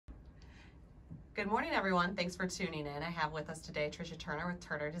Good morning, everyone. Thanks for tuning in. I have with us today Tricia Turner with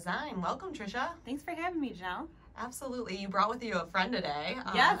Turner Design. Welcome, Tricia. Thanks for having me, Janelle. Absolutely. You brought with you a friend today.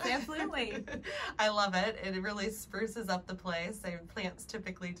 Yes, absolutely. I love it. It really spruces up the place. Plants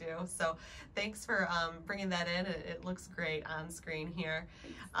typically do. So thanks for bringing that in. It looks great on screen here.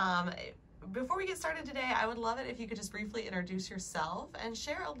 Before we get started today, I would love it if you could just briefly introduce yourself and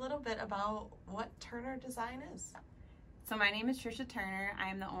share a little bit about what Turner Design is. So my name is Tricia Turner. I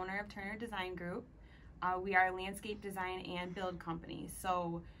am the owner of Turner Design Group. We are a landscape design and build company.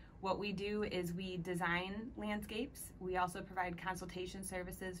 So what we do is we design landscapes. We also provide consultation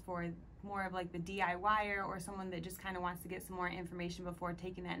services for more of like the DIYer or someone that just kind of wants to get some more information before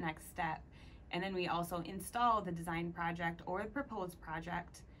taking that next step. And then we also install the design project or the proposed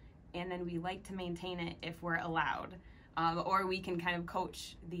project, and then we like to maintain it if we're allowed. Or we can kind of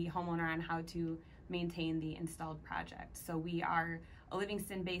coach the homeowner on how to maintain the installed project. So we are a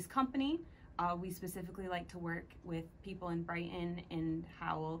Livingston-based company. We specifically like to work with people in Brighton and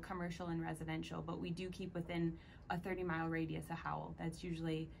Howell, commercial and residential, but we do keep within a 30-mile radius of Howell. That's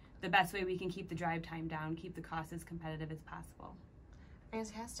usually the best way we can keep the drive time down, keep the cost as competitive as possible.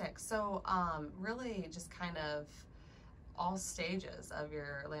 Fantastic. So really just kind of all stages of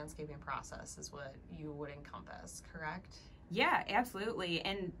your landscaping process is what you would encompass, correct? Yeah, absolutely.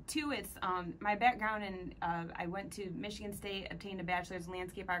 And two, it's my background in, I went to Michigan State, obtained a bachelor's in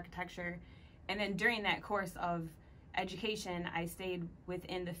landscape architecture, and then during that course of education, I stayed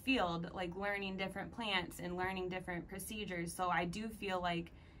within the field, like learning different plants and learning different procedures. So I do feel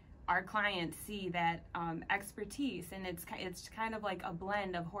like our clients see that expertise, and it's kind of like a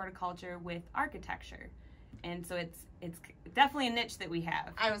blend of horticulture with architecture. And so it's definitely a niche that we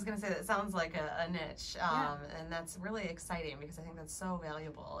have. I was going to say that sounds like a niche, Yeah. and that's really exciting because I think that's so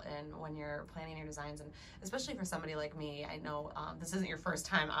valuable in when you're planning your designs, and especially for somebody like me. I know this isn't your first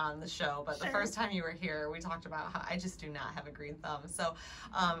time on the show, but Sure. The first time you were here, we talked about how I just do not have a green thumb. So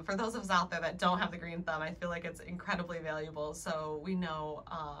for those of us out there that don't have the green thumb, I feel like it's incredibly valuable. So we know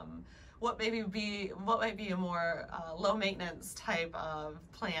what might be a more low maintenance type of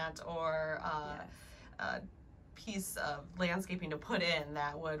plant or piece of landscaping to put in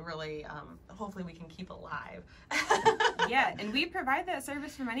that would really hopefully we can keep alive. Yeah, and we provide that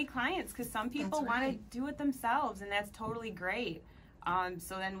service for many clients because some people want to do it themselves, and that's totally great.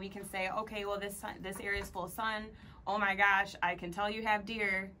 So then we can say, okay, well this area is full of sun. Oh my gosh, I can tell you have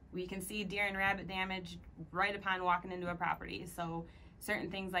deer. We can see deer and rabbit damage right upon walking into a property. So certain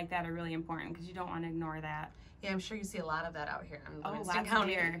things like that are really important because you don't want to ignore that. Yeah, I'm sure you see a lot of that out here in Livingston lots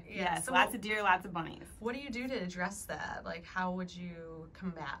County. of deer. Yeah. Yes, So lots of deer, lots of bunnies. what do you do to address that? Like, how would you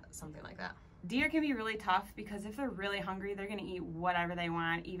combat something like that? Deer can be really tough because if they're really hungry, they're going to eat whatever they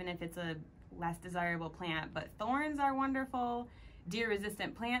want, even if it's a less desirable plant. But thorns are wonderful.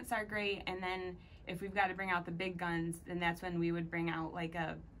 Deer-resistant plants are great. And then if we've got to bring out the big guns, then that's when we would bring out like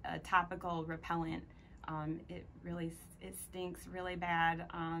a topical repellent. It stinks really bad,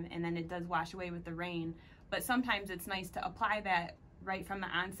 and then it does wash away with the rain. But sometimes it's nice to apply that right from the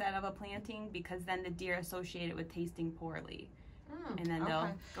onset of a planting because then the deer associate it with tasting poorly. And then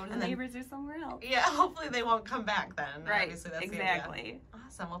they'll go to the neighbors or somewhere else. Yeah, hopefully they won't come back then. Right, Obviously, that's exactly. The idea.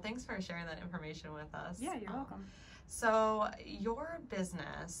 Awesome. Well, thanks for sharing that information with us. Yeah, you're welcome. So your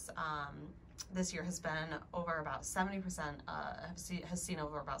business this year has been over about 70%, has seen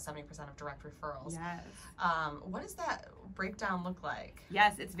over about 70% of direct referrals. Yes. What does that breakdown look like?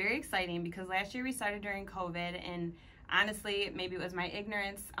 Yes, it's very exciting because last year we started during COVID, and honestly, maybe it was my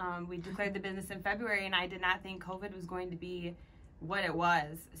ignorance. We declared the business in February, and I did not think COVID was going to be what it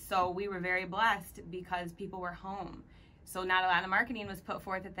was. So we were very blessed because people were home. So not a lot of marketing was put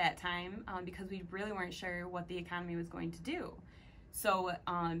forth at that time because we really weren't sure what the economy was going to do. So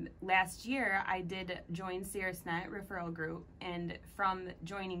last year I did join Caerusnet Referral Group, and from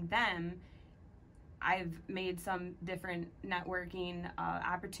joining them, I've made some different networking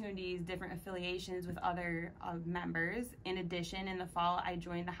opportunities, different affiliations with other members. In addition, in the fall, I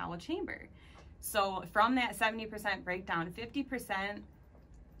joined the Howell Chamber. So from that 70% breakdown, 50%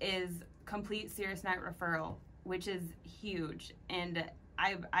 is complete Caerusnet referral, which is huge. And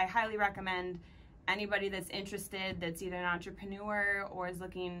I highly recommend anybody that's interested, that's either an entrepreneur or is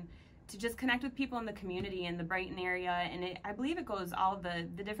looking to just connect with people in the community in the Brighton area. And I believe it goes, all the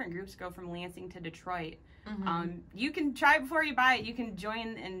different groups go from Lansing to Detroit. Mm-hmm. You can try before you buy it. You can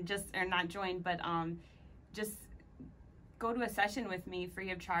join and not join, but just go to a session with me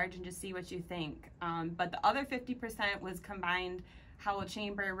free of charge and just see what you think. But the other 50% was combined Howell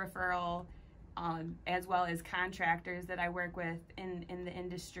Chamber referral, as well as contractors that I work with in the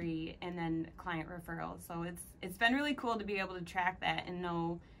industry, and then client referrals. So it's been really cool to be able to track that and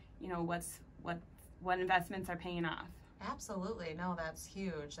know, what investments are paying off. Absolutely. No, that's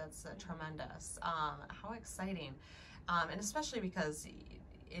huge. That's tremendous. How exciting. And especially because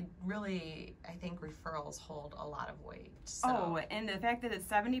it really, I think referrals hold a lot of weight. So. Oh, and the fact that it's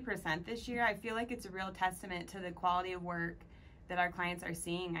 70% this year, I feel like it's a real testament to the quality of work that our clients are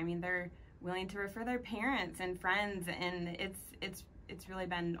seeing. I mean, they're willing to refer their parents and friends, and it's really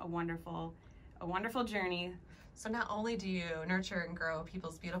been a wonderful journey. So not only do you nurture and grow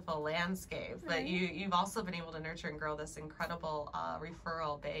people's beautiful landscape, but you've also been able to nurture and grow this incredible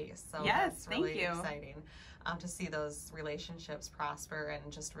referral base. So yes, that's really thank you. exciting to see those relationships prosper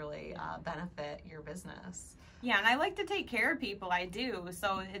and just really benefit your business. Yeah, and I like to take care of people. I do.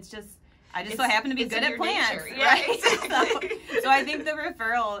 So I just so happen to be good at plants, nature. Yeah, right? Exactly. so I think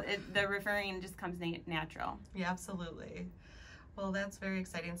the referring just comes natural. Yeah, absolutely. Well, that's very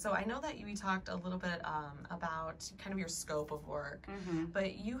exciting. So I know that we talked a little bit about kind of your scope of work,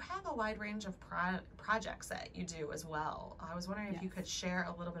 but you have a wide range of projects that you do as well. I was wondering if you could share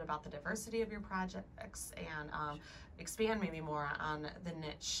a little bit about the diversity of your projects and expand maybe more on the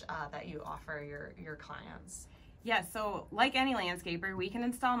niche that you offer your clients. Yeah, so like any landscaper, we can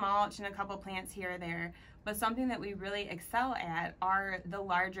install mulch and a couple plants here or there, but something that we really excel at are the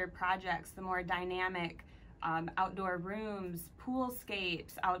larger projects, the more dynamic outdoor rooms,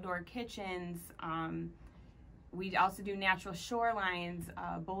 poolscapes, outdoor kitchens. We also do natural shorelines,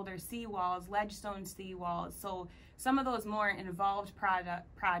 boulder seawalls, ledgestone seawalls. So some of those more involved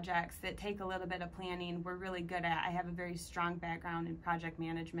projects that take a little bit of planning, we're really good at. I have a very strong background in project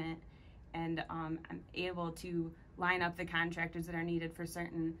management, and I'm able to line up the contractors that are needed for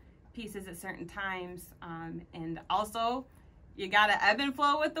certain pieces at certain times. And also, you got to ebb and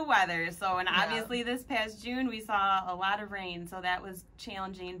flow with the weather. So, and obviously this past June, we saw a lot of rain. So that was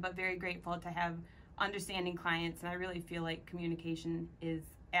challenging, but very grateful to have understanding clients. And I really feel like communication is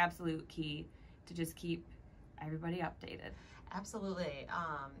absolute key to just keep everybody updated. Absolutely.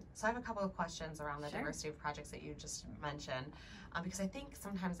 So I have a couple of questions around the diversity of projects that you just mentioned, because I think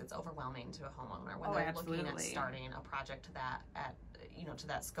sometimes it's overwhelming to a homeowner when they're looking at starting a project to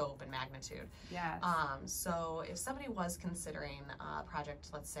that scope and magnitude. Yes. So if somebody was considering a project,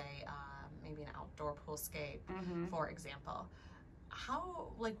 let's say maybe an outdoor poolscape, for example,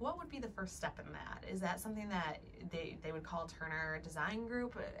 what would be the first step in that? Is that something that they would call Turner Design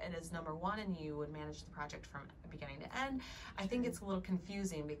Group and is number one, and you would manage the project from beginning to end? I think it's a little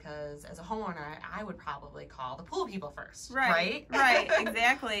confusing because as a homeowner, I would probably call the pool people first, right? Right,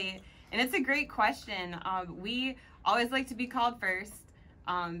 exactly. And it's a great question. We always like to be called first,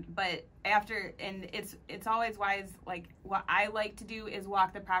 but after, and it's always wise, like what I like to do is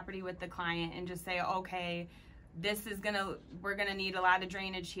walk the property with the client and just say, okay, we're gonna need a lot of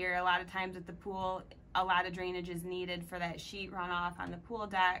drainage here. A lot of times at the pool, a lot of drainage is needed for that sheet runoff on the pool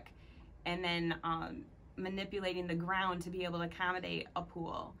deck, and then manipulating the ground to be able to accommodate a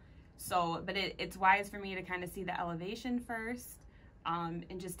pool. So, but it's wise for me to kind of see the elevation first, and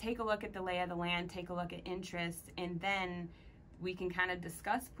just take a look at the lay of the land, take a look at interest, and then we can kind of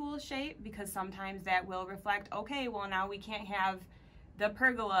discuss pool shape, because sometimes that will reflect, okay, well now we can't have the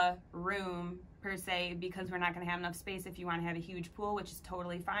pergola room per se because we're not going to have enough space if you want to have a huge pool, which is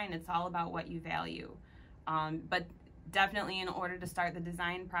totally fine. It's all about what you value. But definitely in order to start the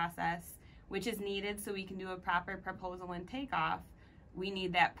design process, which is needed so we can do a proper proposal and takeoff, we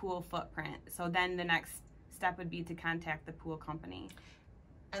need that pool footprint. So then the next step would be to contact the pool company.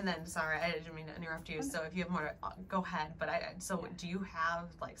 And then, sorry, I didn't mean to interrupt you. So if you have more, go ahead. But do you have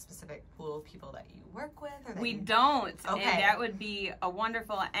like specific pool people that you work with? Or that we don't. Okay. And that would be a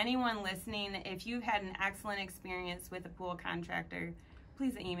wonderful. Anyone listening, if you've had an excellent experience with a pool contractor,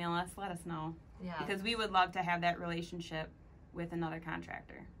 please email us. Let us know. Yeah. Because we would love to have that relationship with another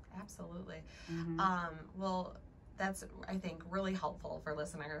contractor. Absolutely. Well, that's, I think, really helpful for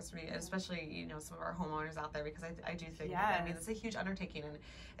listeners, especially, some of our homeowners out there, because I do think that, it's a huge undertaking, and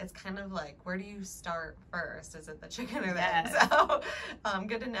it's kind of like, where do you start first? Is it the chicken or the egg? So,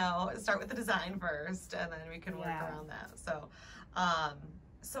 good to know. Start with the design first, and then we can work around that. So,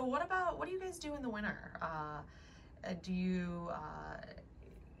 so what do you guys do in the winter? Do you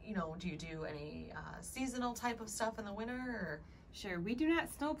do any seasonal type of stuff in the winter? Or? Sure, we do not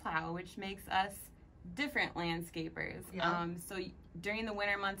snowplow, which makes us different landscapers. So during the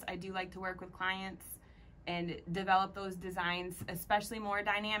winter months, I do like to work with clients and develop those designs, especially more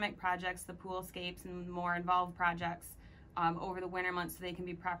dynamic projects, the poolscapes and more involved projects over the winter months, so they can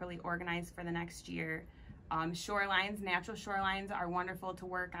be properly organized for the next year. Shorelines, natural shorelines are wonderful to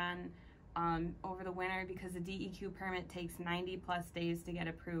work on over the winter because the DEQ permit takes 90+ days to get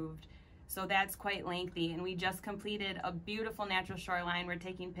approved. So that's quite lengthy, and we just completed a beautiful natural shoreline. We're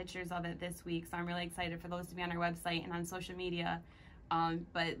taking pictures of it this week, so I'm really excited for those to be on our website and on social media.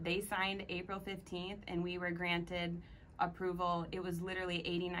 But they signed April 15th, and we were granted approval. It was literally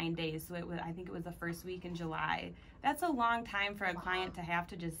 89 days, so I think it was the first week in July. That's a long time for a client to have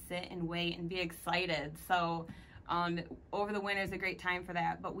to just sit and wait and be excited. So over the winter is a great time for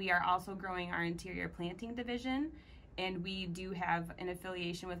that. But we are also growing our interior planting division. And we do have an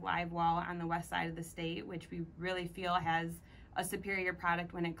affiliation with Live Wall on the west side of the state, which we really feel has a superior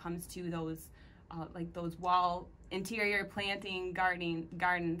product when it comes to those, like those wall interior planting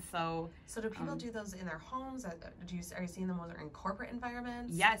gardens. So do people do those in their homes? Are you seeing them in corporate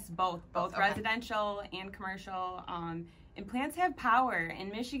environments? Yes, both okay. Residential and commercial. And plants have power. In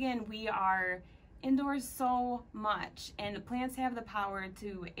Michigan, we are indoors so much, and the plants have the power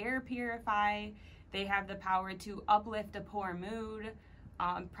to air purify. They have the power to uplift a poor mood.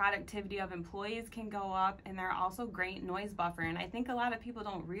 Productivity of employees can go up, and they're also great noise buffer. And I think a lot of people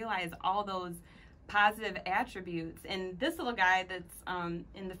don't realize all those positive attributes. And this little guy that's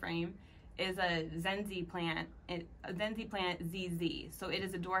in the frame is a Zenzi plant, a Zenzi plant ZZ. So it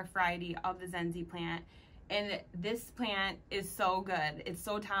is a dwarf variety of the Zenzi plant. And this plant is so good. It's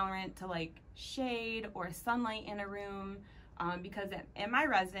so tolerant to like shade or sunlight in a room. Because at my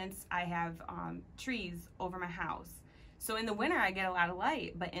residence, I have trees over my house. So in the winter, I get a lot of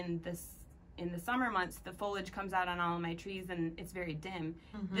light, but in the summer months, the foliage comes out on all of my trees and it's very dim.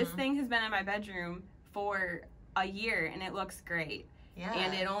 Mm-hmm. This thing has been in my bedroom for a year and it looks great. Yeah.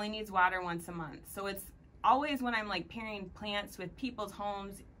 And it only needs water once a month. So it's always when I'm like pairing plants with people's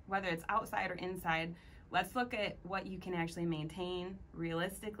homes, whether it's outside or inside, let's look at what you can actually maintain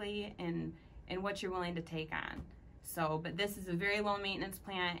realistically and what you're willing to take on. So, but this is a very low maintenance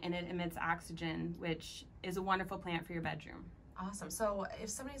plant and it emits oxygen, which is a wonderful plant for your bedroom. Awesome. So if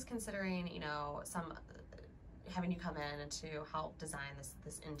somebody's considering, having you come in to help design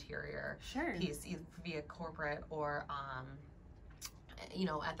this interior piece, either via corporate or,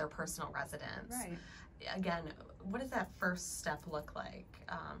 at their personal residence. Right. Again, what does that first step look like?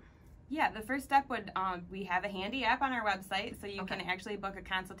 Yeah, the first step would, we have a handy app on our website, so you can actually book a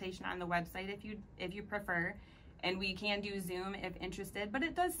consultation on the website if you prefer. And we can do Zoom if interested, but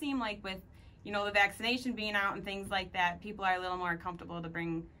it does seem like with, the vaccination being out and things like that, people are a little more comfortable to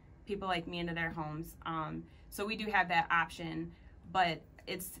bring people like me into their homes. So we do have that option, but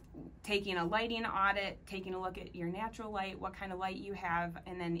it's taking a lighting audit, taking a look at your natural light, what kind of light you have,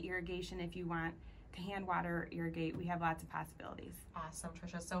 and then irrigation if you want to hand water or irrigate. We have lots of possibilities. Awesome,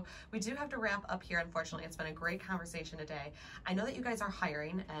 Tricia. So we do have to wrap up here, unfortunately. It's been a great conversation today. I know that you guys are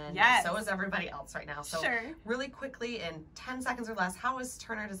hiring, and so is everybody else right now. So really quickly, in 10 seconds or less, how is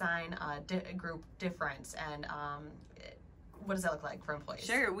Turner Design Group different, and what does that look like for employees?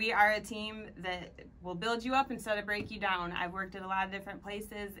 Sure. We are a team that will build you up instead of break you down. I've worked at a lot of different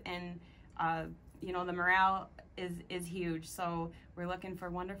places, and the morale is huge. So we're looking for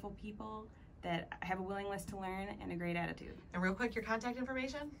wonderful people that have a willingness to learn and a great attitude. And real quick, your contact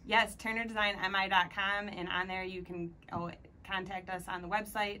information? Yes, TurnerDesignMI.com, and on there you can contact us on the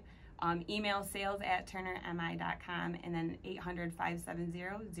website, email sales@turnermi.com, and then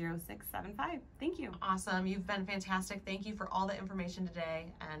 800-570-0675. Thank you. Awesome. You've been fantastic. Thank you for all the information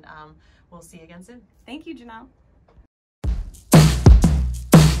today, and we'll see you again soon. Thank you, Janelle.